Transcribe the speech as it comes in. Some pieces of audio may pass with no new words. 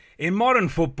In modern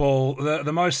football,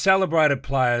 the most celebrated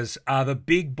players are the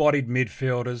big-bodied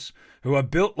midfielders who are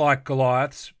built like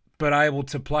Goliaths but able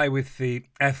to play with the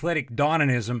athletic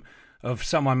dynamism of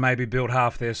someone maybe built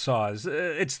half their size.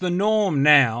 It's the norm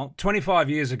now. 25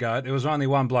 years ago, there was only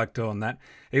one bloke doing that.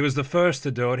 He was the first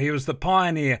to do it. He was the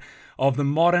pioneer of the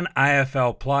modern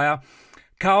AFL player,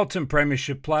 Carlton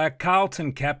Premiership player,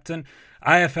 Carlton captain,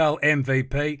 AFL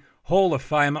MVP, Hall of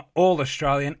Famer,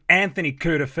 All-Australian, Anthony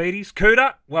Koutoufides.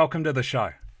 Kouta, welcome to the show.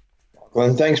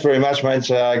 Glenn, thanks very much, mate. It's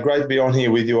great to be on here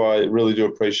with you. I really do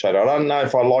appreciate it. I don't know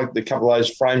if I like the couple of those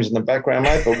frames in the background,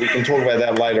 mate, but we can talk about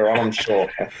that later on, I'm sure.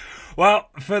 Well,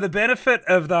 for the benefit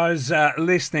of those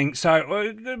listening,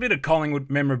 so a bit of Collingwood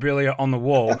memorabilia on the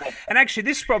wall. And actually,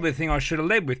 this is probably the thing I should have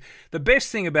led with. The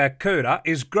best thing about Kouta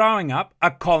is growing up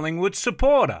a Collingwood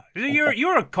supporter.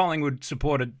 You're a Collingwood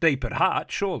supporter deep at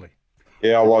heart, surely.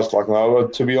 Yeah, I was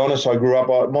to be honest, I grew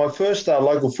up. My first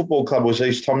local football club was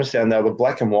East Thomastown. They were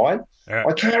black and white. Yeah.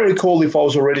 I can't recall if I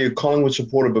was already a Collingwood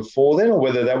supporter before then, or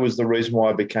whether that was the reason why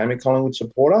I became a Collingwood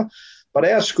supporter. But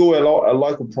our school, our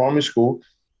local primary school,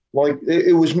 like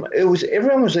it was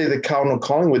everyone was either Carlton or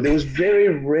Collingwood. It was very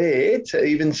rare to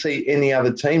even see any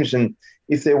other teams, and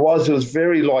if there was, it was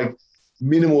very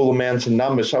minimal amounts of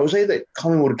numbers. So it was either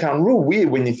Collingwood or Carlton. Real weird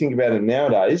when you think about it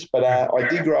nowadays. But I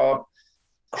did grow up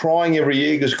crying every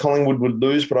year because Collingwood would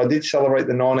lose, but I did celebrate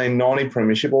the 1990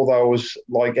 premiership, although I was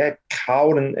at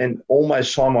Carlton and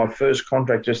almost signed my first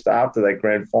contract just after that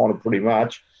grand final pretty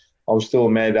much. I was still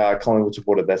a mad Collingwood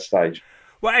supporter at that stage.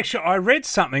 Well, actually, I read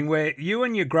something where you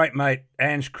and your great mate,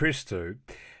 Ange Christou,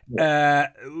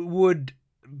 would...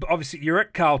 Obviously, you're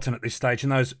at Carlton at this stage in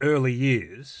those early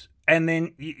years, and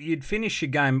then you'd finish your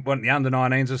game, the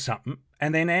under-19s or something,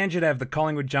 and then Ange would have the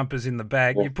Collingwood jumpers in the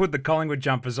bag. Yeah. You put the Collingwood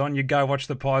jumpers on, you go watch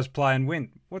the Pies play and win.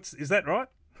 Is that right?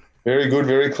 Very good,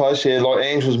 very close. Yeah,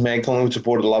 Ange was mad Collingwood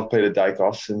supporter, loved Peter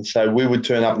Dacos, and so we would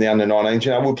turn up in the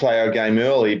under-19s. We'd play our game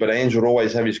early, but Ange would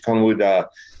always have his Collingwood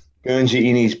Guernsey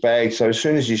in his bag. So as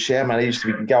soon as you shout, mate, he used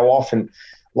to go off. And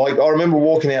I remember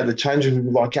walking out the change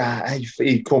room, hey,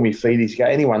 he'd call me Feed. He'd go,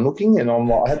 anyone looking? And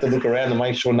I had to look around to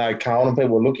make sure no Carlton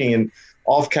people were looking. And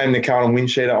off came the Carlton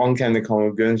windsheeter, on came the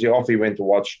Collingwood Guernsey. Off he went to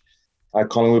watch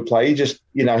Collingwood play. He just,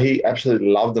 he absolutely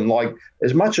loved them.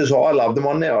 As much as I loved them,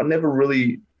 I never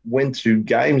really went to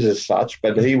games as such,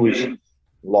 but he was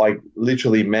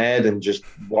literally mad and just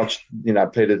watched,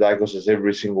 Peter Dacos'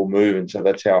 every single move. And so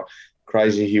that's how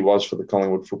crazy he was for the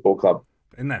Collingwood Football Club.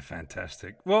 Isn't that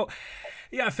fantastic? Well,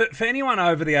 yeah, for anyone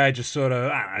over the age of sort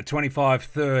of, 25,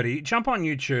 30, jump on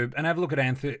YouTube and have a look at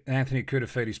Anthony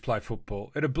Koutoufides play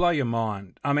football. It'll blow your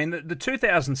mind. I mean, the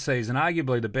 2000 season,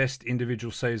 arguably the best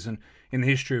individual season in the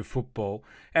history of football,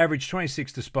 averaged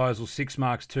 26 disposals, 6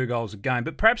 marks, 2 goals a game.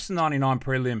 But perhaps the 99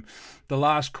 prelim, the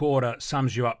last quarter,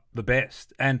 sums you up the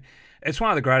best. And it's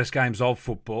one of the greatest games of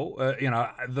football,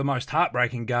 the most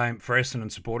heartbreaking game for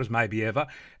Essendon supporters maybe ever,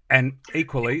 and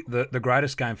equally the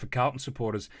greatest game for Carlton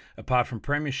supporters apart from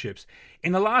premierships.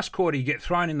 In the last quarter, you get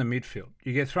thrown in the midfield.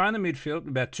 You get thrown in the midfield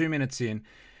about 2 minutes in,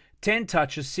 10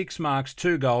 touches, 6 marks,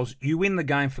 2 goals. You win the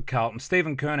game for Carlton.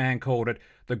 Stephen Kernahan called it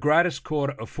the greatest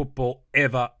quarter of football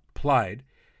ever played.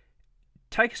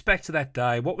 Take us back to that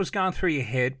day. What was going through your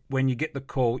head when you get the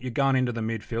call, you're going into the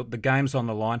midfield, the game's on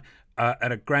the line,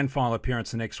 at a grand final appearance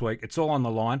the next week, it's all on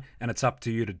the line, and it's up to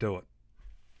you to do it?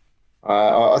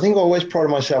 I think I always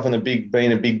prided myself in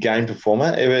being a big game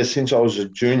performer ever since I was a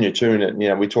junior too.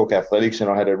 And we talk athletics, and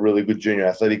I had a really good junior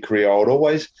athletic career. I would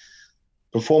always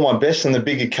perform my best in the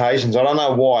big occasions. I don't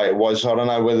know why it was. I don't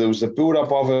know whether it was the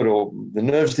build-up of it or the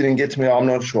nerves didn't get to me. I'm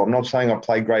not sure. I'm not saying I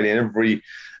played great in every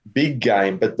big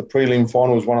game, but the prelim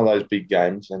final was one of those big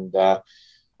games. And I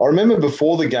remember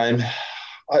before the game,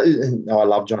 I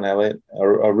love John Elliott. I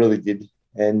really did.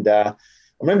 And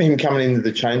I remember him coming into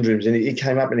the change rooms, and he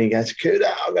came up and he goes,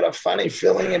 Kouta, I've got a funny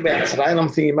feeling about today. And I'm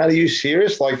thinking, mate, are you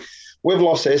serious? We've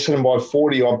lost Essendon by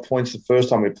 40-odd points the first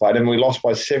time we played, and we lost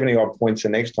by 70-odd points the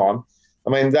next time.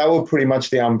 I mean, they were pretty much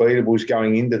the unbeatables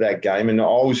going into that game. And I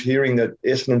was hearing that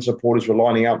Essendon supporters were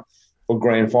lining up for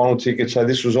grand final tickets. So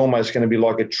this was almost going to be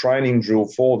like a training drill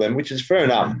for them, which is fair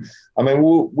enough. I mean,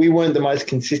 we weren't the most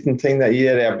consistent team that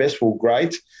year at our best. We were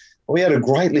great. We had a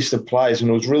great list of players, and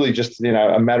it was really just,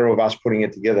 a matter of us putting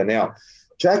it together. Now,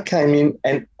 Jack came in,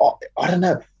 and I don't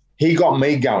know, he got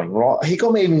me going, right? He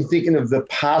got me even thinking of the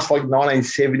past,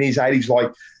 1970s,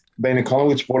 80s, being a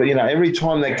Collingwood supporter. Every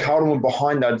time that Carlton were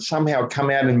behind, they'd somehow come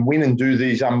out and win and do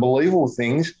these unbelievable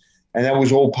things, and that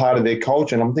was all part of their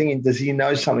culture. And I'm thinking, does he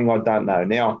know something I don't know?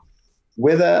 Now,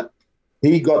 whether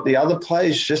he got the other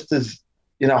players just as,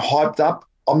 hyped up,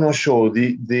 I'm not sure.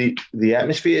 The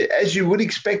atmosphere, as you would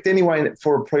expect anyway,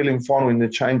 for a prelim final, in the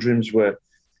change rooms were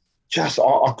just,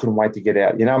 I couldn't wait to get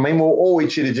out. You know what I mean? We're all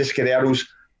itchy to just get out. It was,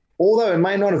 although it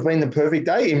may not have been the perfect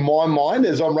day, in my mind,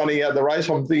 as I'm running out the race,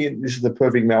 I'm thinking this is the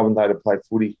perfect Melbourne day to play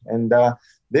footy. And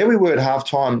there we were at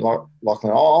halftime,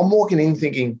 I'm walking in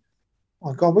thinking,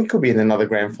 oh, God, we could be in another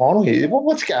grand final here.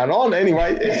 What's going on?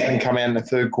 Anyway, Essendon come out in the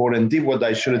third quarter and did what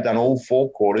they should have done all 4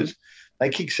 quarters. They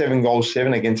kicked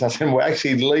 7-7 against us, and we're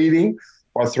actually leading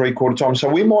by 3/4 time. So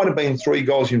we might have been 3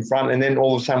 goals in front, and then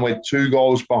all of a sudden we're 2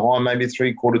 goals behind, maybe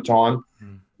 3/4 time.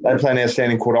 They play an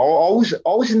outstanding quarter.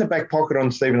 I was in the back pocket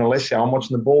on Stephen Alessio. I'm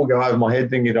watching the ball go over my head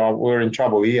thinking, oh, we're in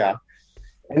trouble here.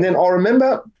 And then I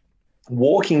remember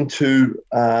walking to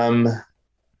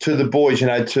the boys,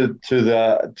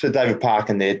 to David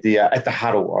Parkin there at the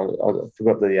huddle. I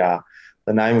forgot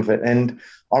the name of it. And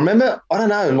I remember, I don't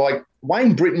know, like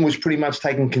Wayne Britton was pretty much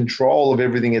taking control of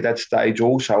everything at that stage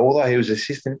also, although he was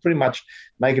assistant, pretty much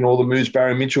making all the moves.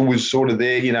 Barry Mitchell was sort of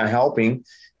there, helping.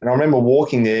 And I remember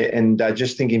walking there and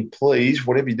just thinking, please,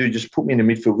 whatever you do, just put me in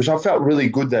the midfield, because I felt really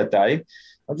good that day.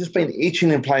 I've just been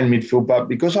itching and playing midfield, but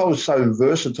because I was so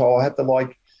versatile, I had to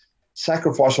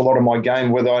sacrifice a lot of my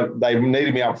game. Whether they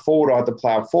needed me up forward, I had to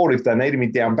play up forward. If they needed me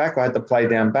down back, I had to play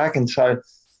down back. And so,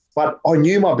 but I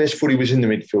knew my best footy was in the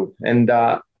midfield.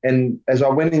 And as I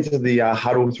went into the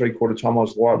huddle 3/4 time, I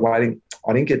was waiting.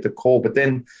 I didn't get the call, but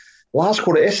then last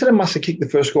quarter, Essendon must have kicked the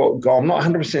first goal. I'm not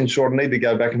 100% sure. I need to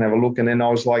go back and have a look. And then I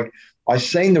was like, I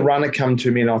seen the runner come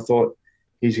to me, and I thought,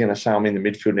 he's going to say I'm in the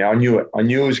midfield now. I knew it. I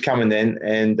knew it was coming then,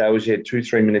 and that was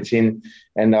 2-3 minutes in,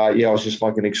 and I was just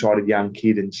like an excited young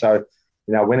kid. And so,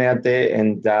 I went out there,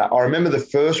 and I remember the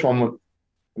first one.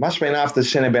 It must have been after the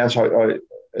centre bounce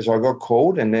as I got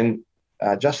called, and then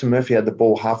Justin Murphy had the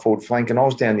ball half forward flank, and I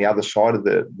was down the other side of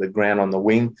the ground on the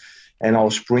wing, and I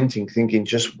was sprinting, thinking,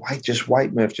 just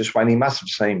wait, Murph, just wait. And he must have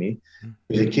seen me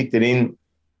because he kicked it in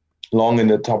long in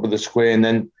the top of the square, and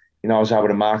then I was able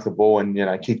to mark the ball and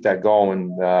kick that goal,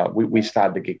 and we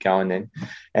started to get going then,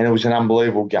 and it was an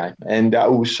unbelievable game, and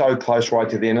it was so close right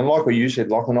to the end. And like what you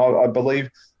said, Lachlan, I believe,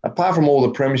 apart from all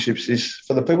the premierships, is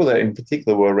for the people that in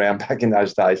particular were around back in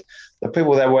those days, the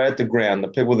people that were at the ground, the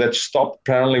people that stopped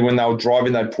apparently when they were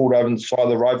driving, they pulled over on the side of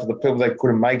the road. For the people that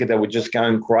couldn't make it, they were just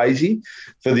going crazy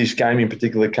for this game in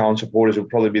particular. Cohen supporters will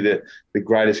probably be the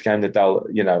greatest game that they'll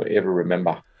ever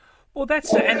remember. Well,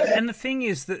 that's and the thing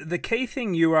is that the key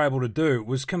thing you were able to do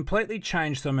was completely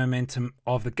change the momentum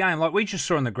of the game. Like we just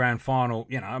saw in the grand final,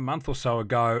 a month or so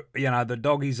ago, the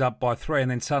Doggies up by 3,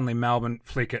 and then suddenly Melbourne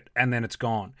flick it, and then it's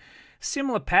gone.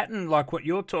 Similar pattern like what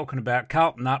you're talking about,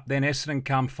 Carlton up, then Essendon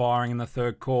come firing in the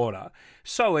third quarter.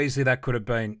 So easily that could have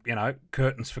been,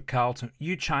 curtains for Carlton.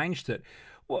 You changed it.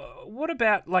 What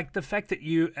about the fact that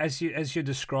you, as you're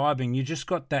describing, you just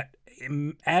got that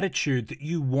attitude that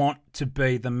you want to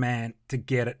be the man to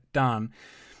get it done?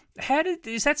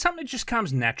 Is that something that just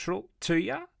comes natural to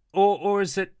you, or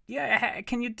is it?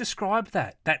 Can you describe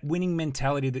that winning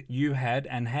mentality that you had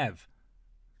and have?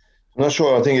 I'm not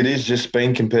sure. I think it is just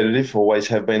being competitive. Always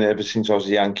have been ever since I was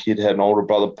a young kid. Had an older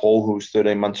brother, Paul, who was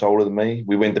 13 months older than me.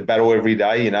 We went to battle every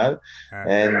day,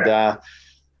 and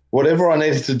whatever I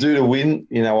needed to do to win,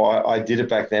 I did it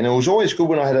back then. It was always good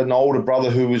when I had an older brother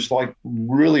who was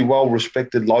really well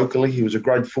respected locally. He was a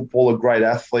great footballer, great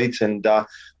athlete, and I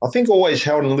think always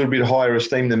held in a little bit higher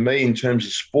esteem than me in terms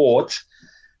of sports.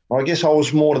 I guess I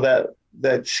was more to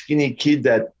that skinny kid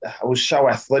that was so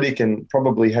athletic and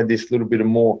probably had this little bit of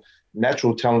more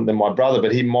natural talent than my brother,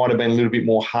 but he might have been a little bit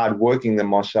more hardworking than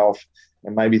myself,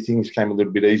 and maybe things came a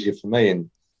little bit easier for me. And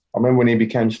I remember when he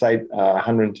became state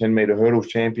 110-metre hurdles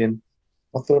champion,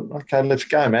 I thought, okay, let's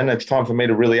go, man. It's time for me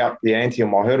to really up the ante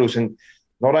on my hurdles. And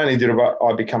not only did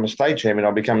I become a state champion,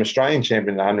 I became Australian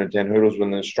champion in the 110 hurdles with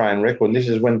an Australian record. And this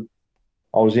is when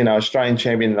I was, Australian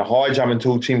champion in the high jump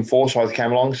until Tim Forsyth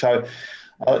came along. So,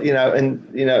 I did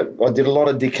a lot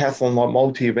of decathlon,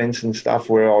 multi-events and stuff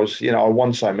where I was, I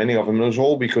won so many of them. It was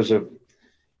all because of,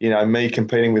 me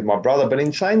competing with my brother. But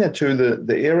in saying that too,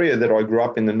 the area that I grew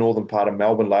up in, the northern part of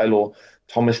Melbourne, Lalor,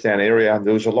 Thomastown area,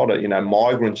 there was a lot of,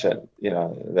 migrants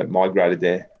that migrated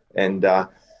there. And, a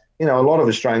lot of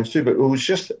Australians too. But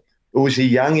it was a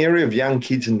young area of young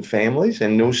kids and families.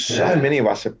 And there was so many of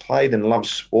us that played and loved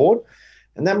sport.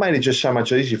 And that made it just so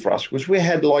much easier for us because we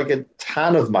had a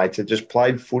ton of mates that just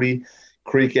played footy,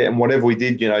 cricket, and whatever we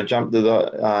did, jumped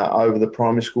to over the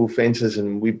primary school fences,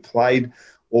 and we played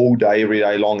all day, every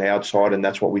day long outside, and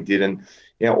that's what we did. And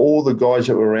all the guys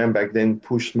that were around back then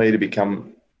pushed me to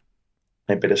become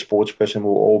a better sports person. We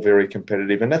were all very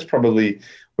competitive, and that's probably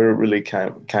where it really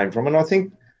came from. And I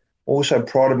think also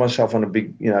prided myself on a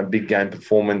big game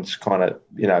performance kind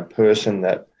of, person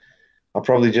that I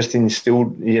probably just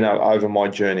instilled, over my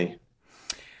journey.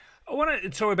 I want to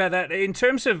talk about that in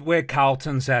terms of where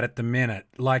Carlton's at the minute.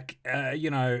 Like,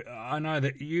 I know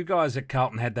that you guys at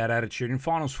Carlton had that attitude in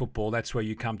finals football. That's where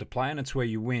you come to play, and it's where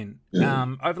you win.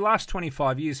 Over the last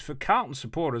 25 years, for Carlton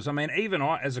supporters, I mean, even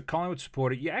I, as a Collingwood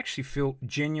supporter, you actually feel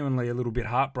genuinely a little bit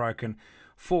heartbroken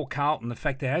for Carlton. The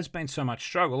fact there has been so much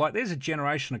struggle. Like, there's a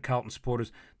generation of Carlton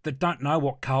supporters that don't know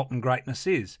what Carlton greatness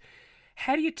is.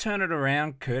 How do you turn it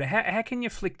around, Kurt? How can you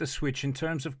flick the switch in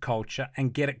terms of culture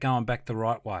and get it going back the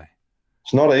right way?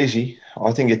 It's not easy.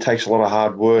 I think it takes a lot of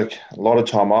hard work, a lot of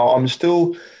time. I'm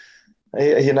still,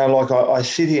 like I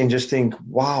sit here and just think,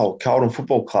 wow, Carlton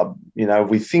Football Club.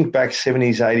 We think back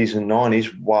 70s, 80s, and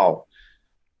 90s. Wow,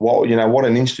 what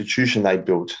an institution they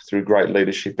built through great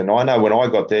leadership. And I know when I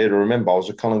got there, to remember, I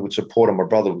was a Collingwood supporter. My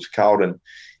brother was Carlton.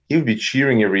 He would be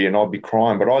cheering every year, and I'd be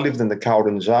crying. But I lived in the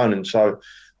Carlton zone, and so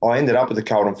I ended up at the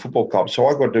Carlton Football Club. So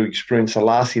I got to experience the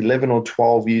last 11 or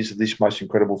 12 years of this most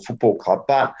incredible football club.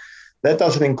 But that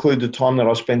doesn't include the time that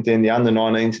I spent there in the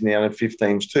under-19s and the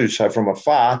under-15s too. So from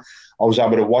afar, I was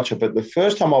able to watch it. But the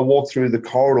first time I walked through the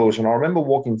corridors, and I remember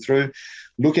walking through,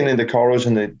 looking in the corridors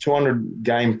and the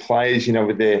 200-game players,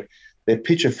 with their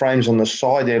picture frames on the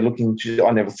side there looking, I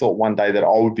never thought one day that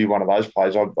I would be one of those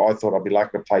players. I thought I'd be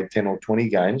lucky to play 10 or 20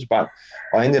 games, but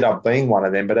I ended up being one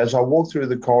of them. But as I walked through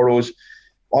the corridors,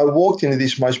 I walked into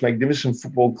this most magnificent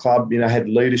football club, had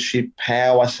leadership,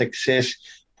 power, success,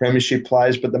 premiership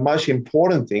players. But the most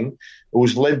important thing, it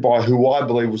was led by who I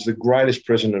believe was the greatest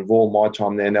president of all my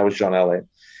time there, and that was John Elliott.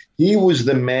 He was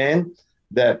the man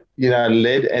that,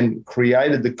 led and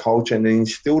created the culture and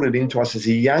instilled it into us as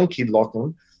a young kid,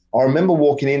 Lachlan. I remember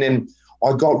walking in and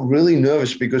I got really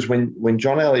nervous because when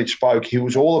John Elliott spoke, he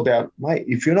was all about, mate,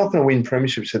 if you're not going to win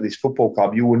premierships at this football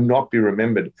club, you will not be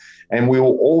remembered. And we were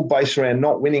all based around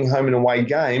not winning home and away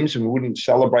games, and we wouldn't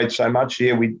celebrate so much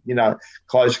here. We,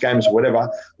 close games or whatever.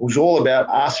 It was all about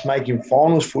us making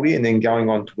finals footy and then going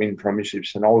on to win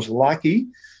premierships. And I was lucky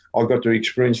I got to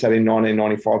experience that in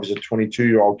 1995 as a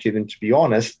 22-year-old kid. And to be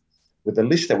honest, with the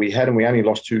list that we had, and we only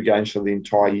lost 2 games for the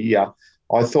entire year,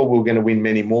 I thought we were going to win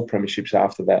many more premierships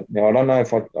after that. Now, I don't know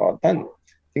if I don't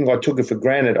think I took it for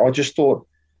granted. I just thought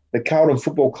the Carlton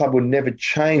Football Club would never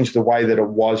change the way that it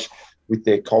was with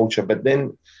their culture. But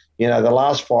then, the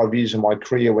last 5 years of my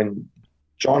career, when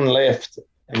John left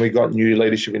and we got new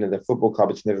leadership into the football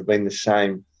club, it's never been the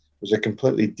same. It was a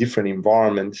completely different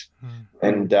environment,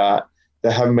 and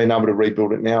they haven't been able to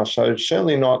rebuild it now. So it's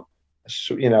certainly not,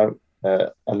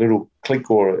 a little click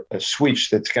or a switch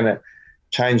that's going to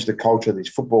change the culture of this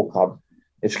football club.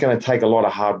 It's going to take a lot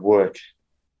of hard work.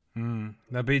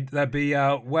 They'd be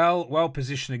well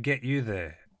positioned to get you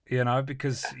there,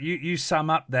 because you sum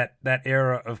up that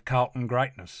era of Carlton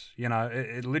greatness.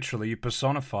 It literally, you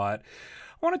personify it.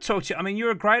 I want to talk to you. I mean, you're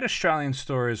a great Australian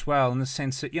story as well, in the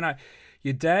sense that,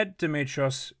 your dad,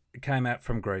 Dimitrios, came out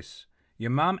from Greece. Your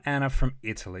mum, Anna, from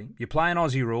Italy. You're playing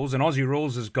Aussie rules, and Aussie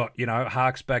rules has got,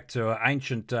 harks back to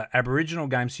ancient Aboriginal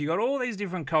games. So you got all these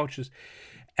different cultures.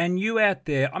 And you out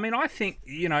there, I mean, I think,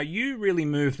 you really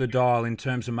moved the dial in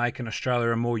terms of making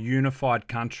Australia a more unified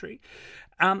country.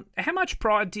 How much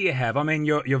pride do you have? I mean,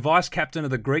 you're vice captain of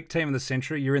the Greek team of the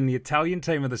century. You're in the Italian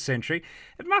team of the century.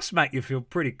 It must make you feel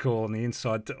pretty cool on the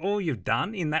inside to all you've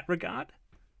done in that regard.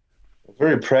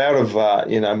 Very proud of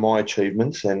my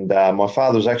achievements, and my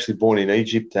father was actually born in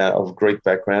Egypt, of Greek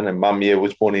background, and Mum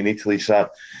was born in Italy. So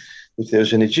if there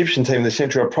was an Egyptian team in the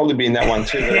centre, I'd probably be in that one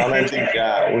too. But I don't think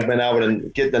we've been able to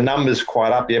get the numbers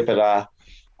quite up yet. But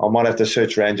I might have to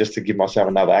search around just to give myself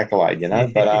another accolade,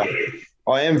 But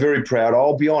I am very proud.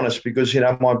 I'll be honest, because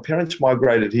my parents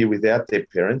migrated here without their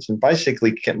parents, and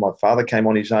basically my father came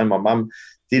on his own. My mum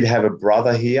did have a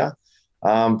brother here.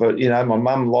 But, my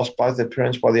mum lost both her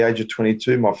parents by the age of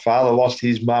 22. My father lost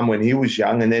his mum when he was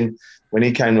young. And then when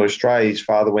he came to Australia, his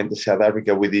father went to South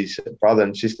Africa with his brother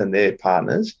and sister and their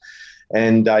partners.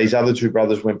 And his other 2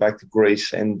 brothers went back to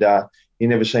Greece, and he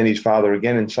never seen his father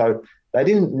again. And so they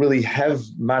didn't really have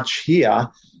much here.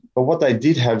 But what they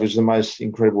did have was the most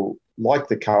incredible, like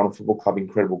the Carlton Football Club,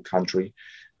 incredible country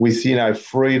with,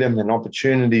 freedom and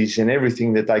opportunities and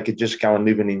everything that they could just go and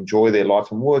live and enjoy their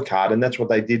life and work hard. And that's what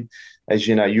they did. As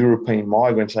European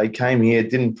migrants, they came here,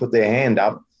 didn't put their hand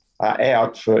up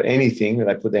out for anything.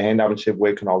 They put their hand up and said,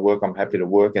 where can I work? I'm happy to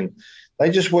work. And they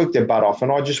just worked their butt off.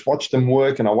 And I just watched them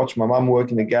work, and I watched my mum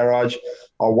work in the garage.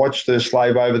 I watched her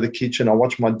slave over the kitchen. I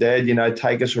watched my dad,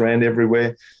 take us around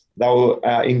everywhere. They were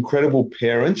incredible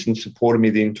parents and supported me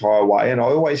the entire way. And I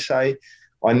always say,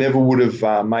 I never would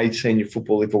have made senior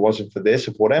football if it wasn't for their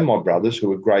support, and my brothers, who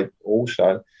were great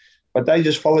also. But they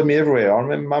just followed me everywhere. I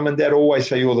remember mum and dad always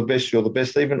say, you're the best, you're the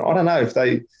best. Even, I don't know if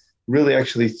they really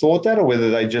actually thought that or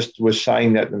whether they just were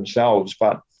saying that themselves.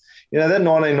 But, that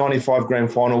 1995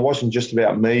 grand final wasn't just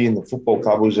about me and the football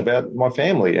club. It was about my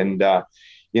family. And,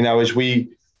 as we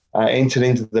entered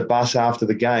into the bus after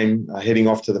the game, heading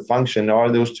off to the function,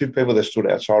 there was two people that stood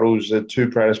outside. It was the two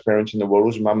proudest parents in the world. It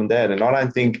was mum and dad. And I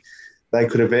don't think they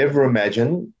could have ever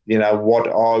imagined, what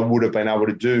I would have been able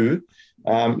to do,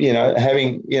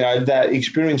 having, that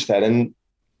experience that. And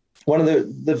one of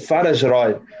the photos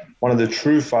one of the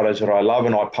true photos that I love,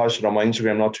 and I posted on my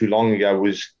Instagram not too long ago,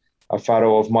 was a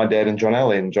photo of my dad and John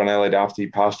Elliott. And John Elliott, after he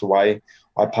passed away,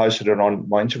 I posted it on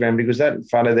my Instagram because that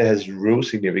photo there has real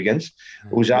significance.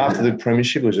 It was after the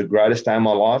premiership. It was the greatest day of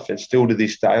my life. And still to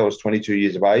this day, I was 22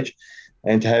 years of age.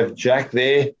 And to have Jack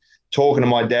there talking to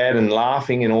my dad and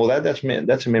laughing and all that,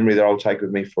 that's a memory that I'll take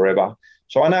with me forever.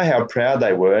 So I know how proud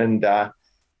they were. And,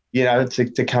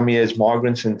 to come here as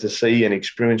migrants and to see and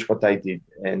experience what they did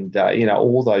and,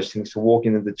 all those things, to walk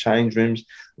into the change rooms.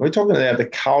 We're talking about the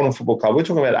Carlton Football Club. We're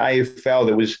talking about AFL.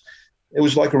 It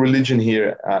was like a religion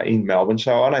here in Melbourne.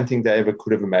 So I don't think they ever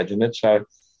could have imagined it. So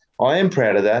I am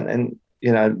proud of that. And,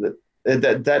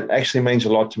 that actually means a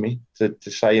lot to me to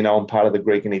say, I'm part of the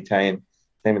Greek and Italian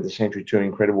team of the century, two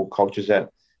incredible cultures that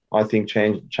I think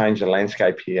changed the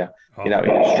landscape here. In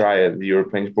Australia, the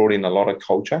Europeans brought in a lot of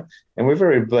culture, and we're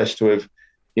very blessed to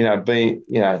have, been,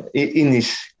 in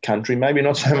this country, maybe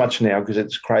not so much now because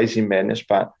it's crazy madness,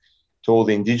 but to all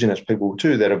the Indigenous people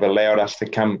too that have allowed us to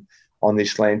come on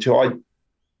this land too.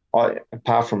 I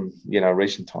apart from,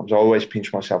 recent times, I always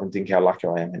pinch myself and think how lucky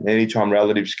I am. And anytime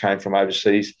relatives came from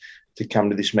overseas to come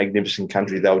to this magnificent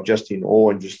country, they were just in awe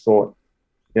and just thought,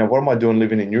 what am I doing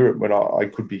living in Europe when I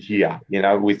could be here,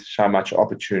 with so much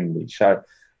opportunity. So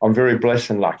I'm very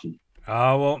blessed and lucky.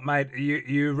 Oh, well, mate,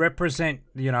 you represent,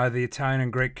 the Italian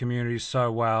and Greek communities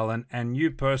so well, and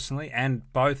you personally,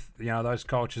 and both, those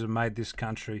cultures have made this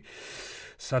country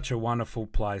such a wonderful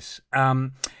place.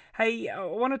 Hey, I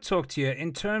want to talk to you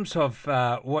in terms of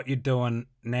what you're doing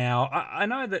now. I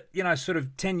know that, sort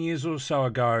of 10 years or so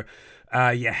ago,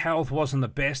 your health wasn't the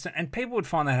best, and people would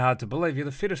find that hard to believe. You're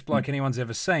the fittest bloke anyone's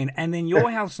ever seen, and then your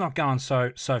health's not going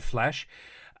so flash.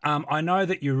 I know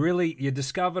that you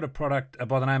discovered a product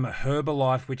by the name of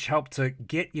Herbalife, which helped to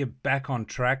get you back on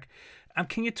track.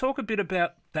 Can you talk a bit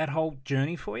about that whole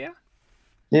journey for you?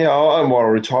 Yeah, I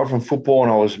retired from football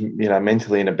and I was,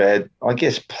 mentally in a bad,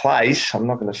 place. I'm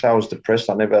not going to say I was depressed.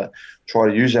 I never try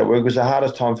to use that word because the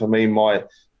hardest time for me in my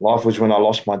life was when I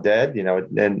lost my dad,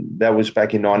 and that was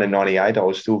back in 1998. I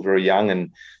was still very young and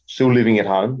still living at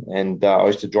home. And I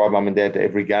used to drive mum and dad to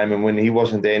every game. And when he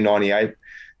wasn't there in 98,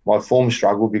 my form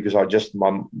struggled because my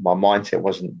mindset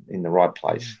wasn't in the right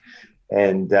place.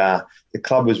 And the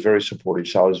club was very supportive.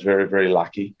 So I was very, very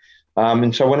lucky.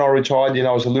 And so when I retired,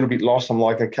 I was a little bit lost. I'm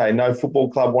like, okay, no football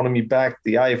club wanted me back.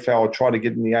 The AFL, I tried to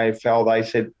get in the AFL. They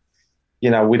said,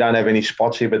 we don't have any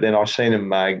spots here. But then I seen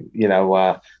them,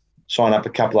 sign up a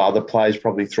couple of other players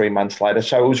probably 3 months later.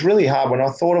 So it was really hard when I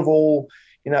thought of all,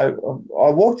 I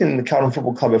walked in the Carlton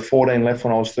Football Club at 14, left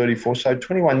when I was 34. So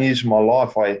 21 years of my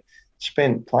life, I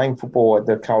spent playing football at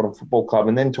the Carlton Football Club,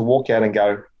 and then to walk out and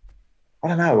go, I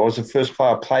don't know, I was the first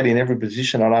player. I played in every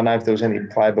position. I don't know if there was any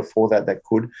player before that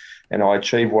could, and I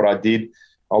achieved what I did.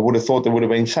 I would have thought there would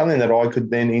have been something that I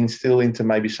could then instill into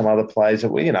maybe some other players that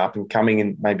were, up and coming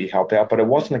and maybe help out, but it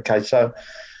wasn't the case. So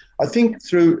I think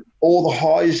through all the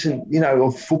highs and,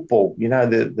 of football,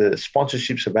 the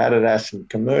sponsorships of Adidas and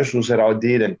commercials that I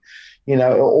did, and,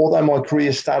 although my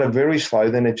career started very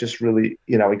slow, then it just really,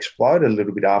 exploded a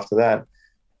little bit after that.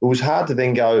 It was hard to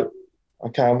then go,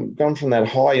 okay, I'm going from that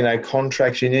high,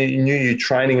 contracts, you knew your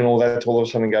training and all that, to all of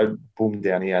a sudden go boom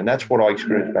down here. And that's what I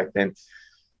experienced back then.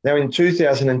 Now, in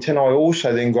 2010, I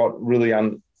also then got really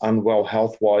unwell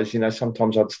health-wise.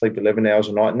 Sometimes I'd sleep 11 hours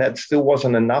a night, and that still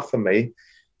wasn't enough for me.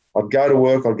 I'd go to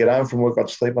work, I'd get home from work, I'd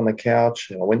sleep on the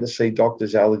couch. I went to see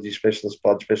doctors, allergy specialists,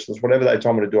 blood specialists, whatever they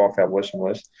told me to do, I felt worse and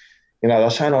worse. They're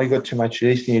saying, you got too much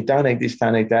yeast and you don't eat this,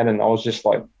 don't eat that. And I was just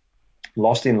like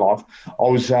lost in life. I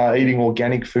was eating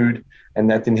organic food and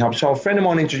that didn't help. So a friend of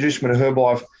mine introduced me to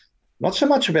Herbalife, not so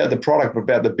much about the product, but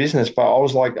about the business. But I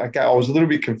was like, okay, I was a little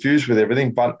bit confused with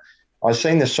everything, but I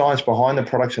seen the science behind the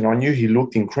products and I knew he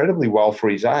looked incredibly well for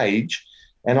his age.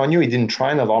 And I knew he didn't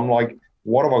train a lot. I'm like,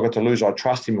 what have I got to lose? I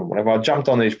trust him and whatever. I jumped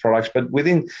on these products, but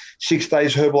within 6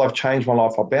 days, Herbalife changed my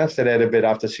life. I bounced it out of bed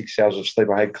after 6 hours of sleep.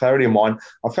 I had clarity of mind.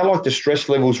 I felt like the stress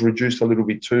levels reduced a little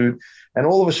bit too. And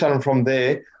all of a sudden from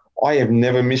there, I have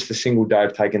never missed a single day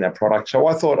of taking that product. So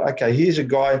I thought, okay, here's a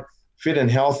guy fit and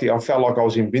healthy. I felt like I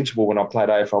was invincible when I played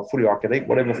AFL footy. I could eat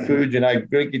whatever food,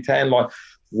 Greek, Italian, like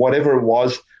whatever it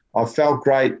was. I felt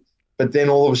great. But then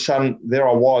all of a sudden, there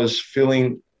I was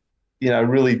feeling,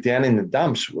 really down in the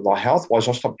dumps. Like health-wise,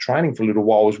 I stopped training for a little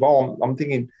while as well. I'm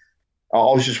thinking, I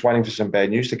was just waiting for some bad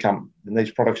news to come. And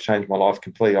these products changed my life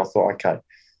completely. I thought, okay,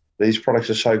 these products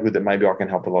are so good that maybe I can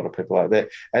help a lot of people out there.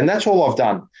 And that's all I've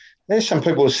done. There's some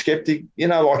people who are skeptic,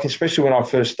 like especially when I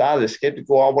first started, they're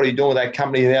skeptical. Oh, what are you doing with that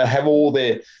company? They have all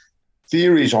their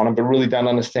theories on it, but really don't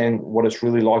understand what it's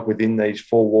really like within these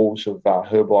four walls of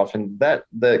Herbalife. And that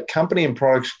the company and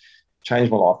products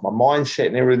changed my life, my mindset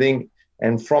and everything.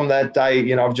 And from that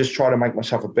day, I've just tried to make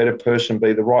myself a better person,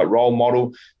 be the right role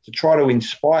model to try to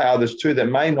inspire others too that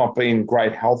may not be in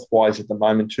great health-wise at the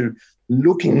moment to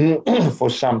looking for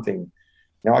something.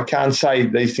 Now, I can't say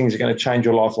these things are going to change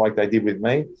your life like they did with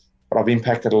me, but I've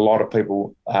impacted a lot of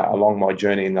people along my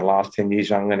journey in the last 10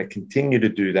 years. I'm going to continue to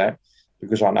do that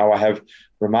because I know I have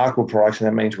remarkable products, and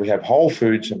that means we have whole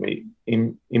foods and we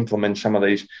implement some of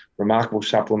these remarkable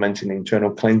supplements and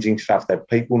internal cleansing stuff that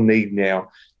people need now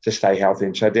to stay healthy.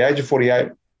 And so at the age of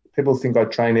 48, people think I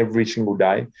train every single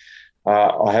day.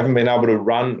 I haven't been able to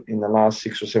run in the last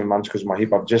 6 or 7 months because of my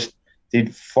hip. I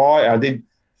did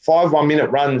 5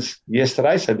 1-minute runs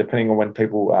yesterday. So depending on when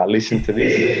people listen to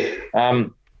this,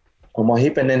 on my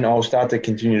hip, and then I'll start to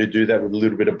continue to do that with a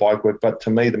little bit of bike work. But to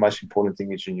me, the most important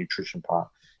thing is the nutrition part.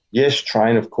 Yes,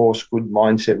 train, of course, good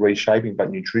mindset reshaping, but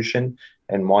nutrition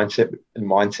and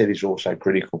mindset is also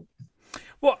critical.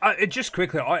 Well, just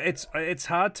quickly, it's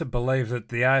hard to believe that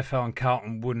the AFL and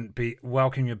Carlton wouldn't be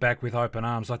welcoming you back with open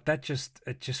arms. Like that,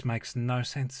 it just makes no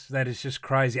sense. That is just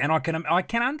crazy, and I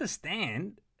can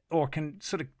understand or can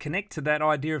sort of connect to that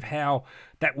idea of how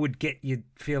that would get you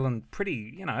feeling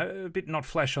pretty, a bit not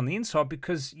flash on the inside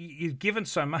because you've given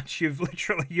so much. You've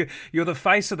literally you're the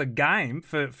face of the game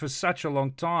for such a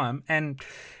long time, and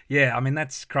yeah, I mean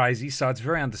that's crazy. So it's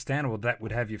very understandable that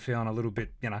would have you feeling a little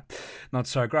bit, not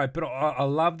so great. But I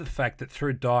love the fact that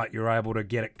through diet you're able to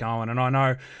get it going, and I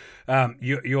know.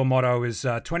 Your motto is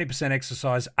 20%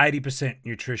 exercise, 80%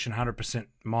 nutrition, 100%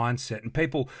 mindset. And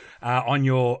people on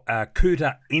your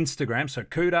Kuta Instagram, so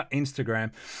Kuta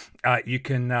Instagram, you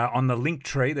can, on the link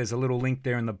tree, there's a little link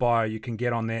there in the bio, you can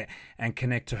get on there and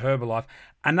connect to Herbalife.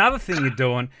 Another thing you're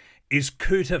doing is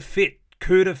Kuta Fit,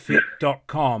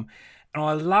 kutafit.com. And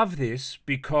I love this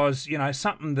because,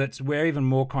 something we're even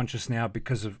more conscious now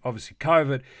because of obviously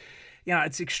COVID.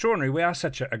 It's extraordinary. We are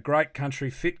such a great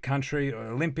country, fit country,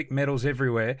 Olympic medals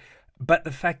everywhere. But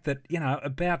the fact that,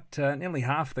 about nearly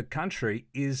half the country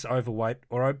is overweight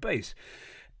or obese.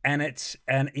 And it's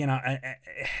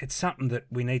something that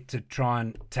we need to try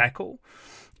and tackle.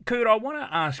 Kurt, I want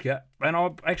to ask you, and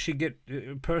I'll actually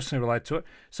get personally relate to it.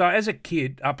 So as a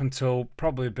kid, up until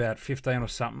probably about 15 or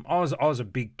something, I was a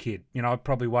big kid. I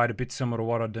probably weighed a bit similar to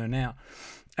what I do now.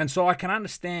 And so I can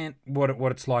understand what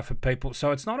it's like for people.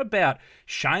 So it's not about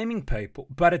shaming people,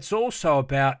 but it's also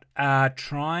about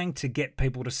trying to get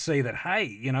people to see that,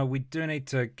 hey, we do need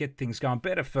to get things going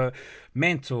better for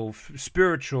mental,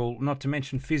 spiritual, not to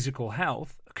mention physical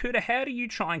health. Kuta, how do you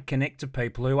try and connect to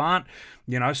people who aren't,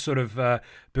 sort of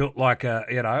built like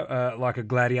a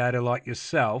gladiator like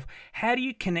yourself? How do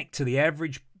you connect to the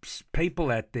average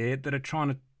people out there that are trying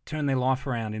to turn their life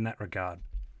around in that regard?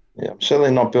 Yeah, I'm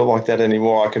certainly not built like that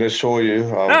anymore, I can assure you.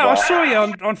 I saw you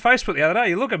on Facebook the other day.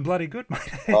 You're looking bloody good, mate.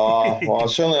 Well,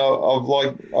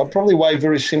 I probably weigh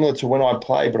very similar to when I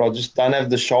play, but I just don't have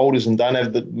the shoulders and don't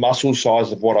have the muscle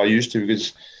size of what I used to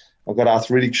because I've got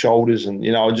arthritic shoulders and,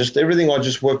 everything I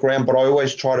just work around, but I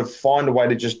always try to find a way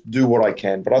to just do what I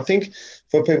can. But I think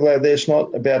for people out there, it's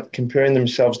not about comparing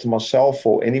themselves to myself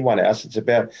or anyone else. It's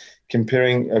about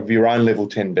comparing of your own level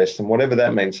 10 best and whatever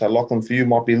that means. So Lachlan, for you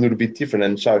might be a little bit different.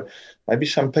 And so maybe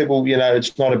some people,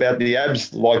 it's not about the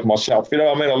abs like myself. I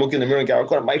look in the mirror and go, I've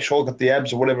got to make sure I've got the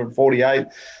abs or whatever at 48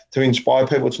 to inspire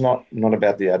people. It's not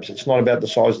about the abs. It's not about the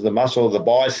size of the muscle or the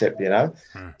bicep,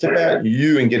 It's about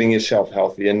you and getting yourself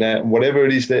healthy and whatever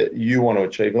it is that you want to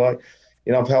achieve.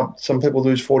 I've helped some people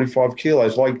lose 45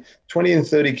 kilos. Like 20 and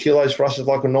 30 kilos for us is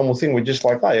like a normal thing. We're just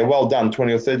like, oh, yeah, well done,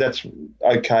 20 or 30, that's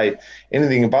okay.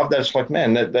 Anything above that, it's like,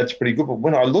 man, that's pretty good. But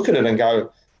when I look at it and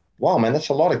go, wow, man, that's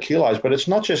a lot of kilos. But it's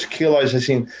not just kilos as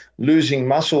in losing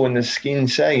muscle and the skin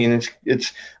sagging.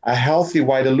 It's a healthy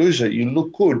way to lose it. You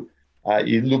look good.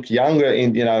 You look younger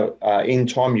in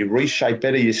time. You reshape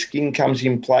better. Your skin comes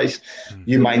in place.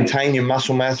 You maintain your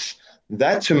muscle mass.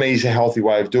 That to me is a healthy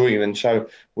way of doing it. And so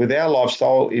with our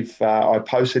lifestyle, if I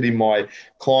posted in my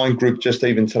client group just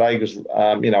even today, because,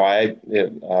 I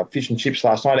ate fish and chips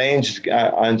last night. Ange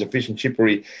owns a fish and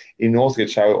chippery in Northcote,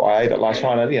 so I ate it last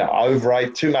night. And,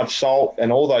 overate, too much salt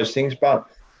and all those things. But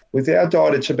with our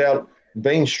diet, it's about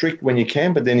being strict when you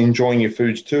can, but then enjoying your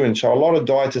foods too. And so a lot of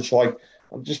diets, it's like,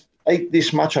 I'll just eat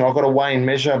this much and I've got to weigh and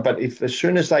measure. But if as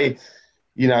soon as they,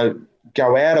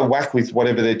 go out of whack with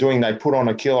whatever they're doing, they put on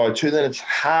a kilo or two, then it's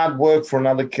hard work for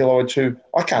another kilo or two.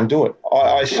 I can't do it.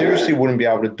 I seriously wouldn't be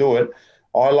able to do it.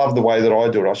 I love the way that I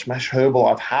do it. I smash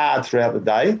Herbalife hard throughout the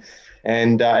day.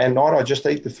 And at night, I just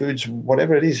eat the foods,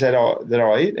 whatever it is that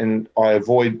I eat, and I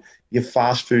avoid your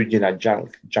fast food,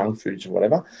 junk foods and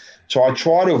whatever. So I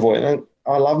try to avoid it.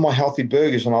 I love my healthy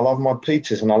burgers, and I love my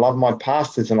pizzas, and I love my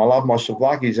pastas, and I love my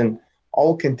souvlaki's, and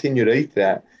I'll continue to eat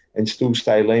that and still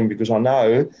stay lean because I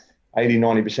know 80,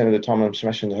 90% of the time I'm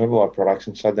smashing the Herbalife products,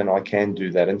 and so then I can do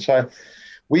that. And so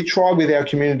we try with our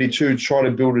community too, try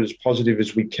to build it as positive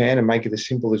as we can and make it as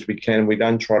simple as we can. We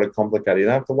don't try to complicate it. You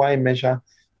don't have to weigh and measure.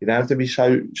 You don't have to be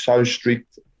so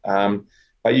strict.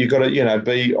 But you've got to,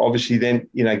 be obviously then,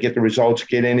 get the results,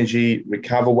 get energy,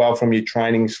 recover well from your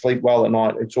training, sleep well at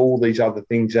night. It's all these other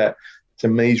things that to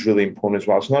me is really important as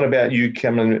well. It's not about you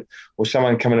coming or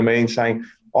someone coming to me and saying,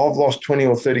 I've lost 20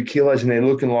 or 30 kilos and they're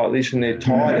looking like this and they're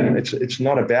tired. And it's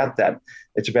not about that.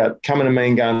 It's about coming to me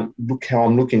and going, look how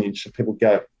I'm looking. So people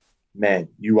go, man,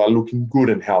 you are looking good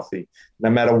and healthy. No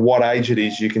matter what age it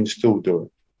is, you can still do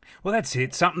it. Well, that's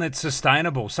it. Something that's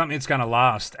sustainable, something that's going to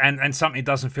last, and something that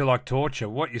doesn't feel like torture.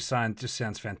 What you're saying just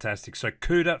sounds fantastic. So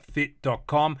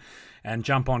KoodaFit.com and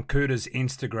jump on Kooda's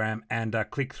Instagram and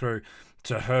click through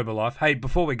to Herbalife. Hey,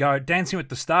 before we go, Dancing with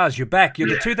the Stars, you're back. You're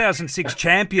the 2006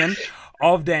 champion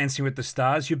of Dancing with the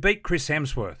Stars. You beat Chris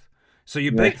Hemsworth. So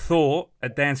you beat Thor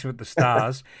at Dancing with the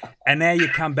Stars, and now you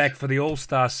come back for the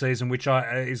All-Star season, which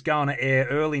is going to air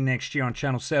early next year on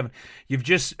Channel 7. You've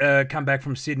just come back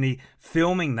from Sydney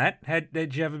filming that.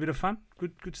 Did you have a bit of fun?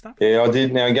 Good stuff? Yeah, I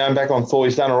did. Now, going back on Thor,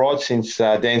 he's done all right since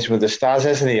Dancing with the Stars,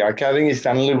 hasn't he? I think he's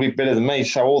done a little bit better than me.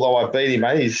 So although I beat him,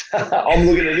 I'm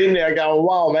looking at him now going,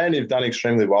 wow, man, you've done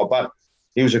extremely well. But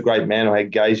he was a great man. I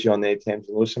had Gazy on there, Tamsin.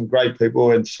 There were some great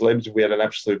people and celebs. We had an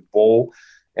absolute ball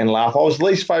and laugh. I was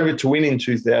least favourite to win in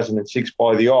 2006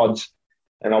 by the odds,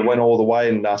 and I went all the way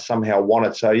and somehow won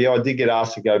it. So, yeah, I did get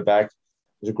asked to go back. It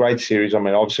was a great series. I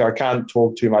mean, obviously I can't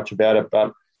talk too much about it,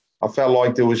 but I felt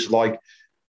like there was like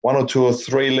 1 or 2 or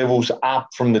 3 levels up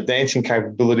from the dancing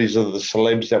capabilities of the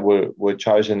celebs that were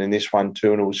chosen in this one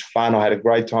too, and it was fun. I had a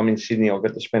great time in Sydney. I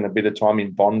got to spend a bit of time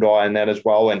in Bondi and that as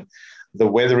well, and the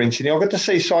weather in Sydney. I got to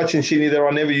see sights in Sydney that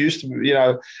I never used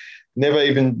to, never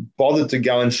even bothered to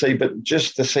go and see, but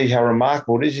just to see how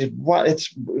remarkable it is.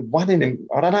 It's one in,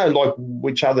 I don't know, like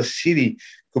which other city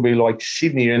could be like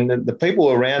Sydney, and the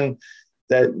people around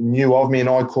that knew of me and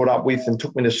I caught up with and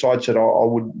took me to sites that I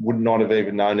would not have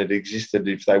even known it existed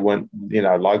if they weren't,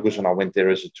 locals, and I went there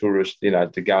as a tourist,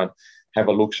 to go and have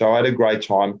a look. So I had a great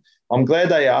time. I'm glad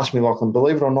they asked me, and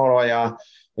believe it or not, I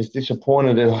was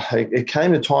disappointed. It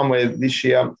came a time where this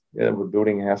year we're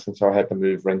building a house, and so I had to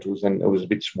move rentals, and it was a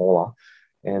bit smaller.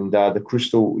 And the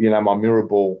crystal, my mirror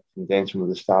ball from Dancing with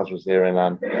the Stars was there,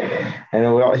 and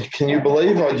can you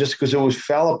believe just because it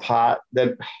fell apart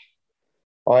that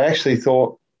I actually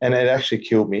thought, and it actually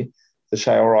killed me to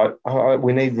say, all right,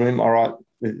 we need room. All right,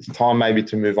 it's time maybe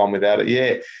to move on without it.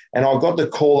 Yeah, and I got the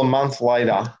call a month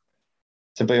later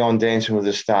to be on Dancing with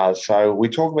the Stars. So we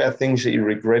talk about things that you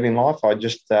regret in life. I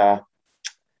just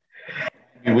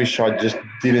wish I just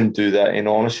didn't do that, in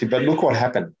honesty. But look what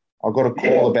happened. I got a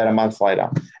call about a month later,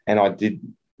 and I did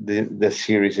the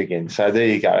series again. So there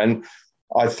you go. And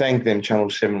I thank them,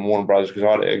 Channel 7, Warner Brothers, because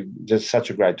I had just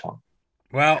such a great time.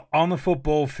 Well, on the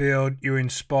football field, you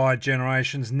inspired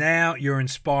generations. Now you're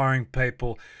inspiring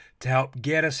people to help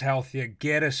get us healthier,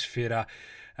 get us fitter.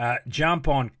 Jump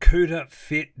on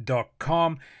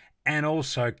KoodaFit.com and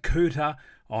also Kooda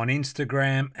on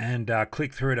Instagram, and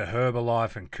click through to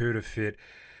Herbalife and Kooda Fit.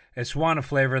 It's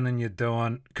wonderful everything you're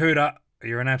doing. Kooda,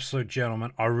 you're an absolute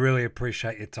gentleman. I really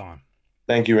appreciate your time.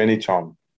 Thank you anytime.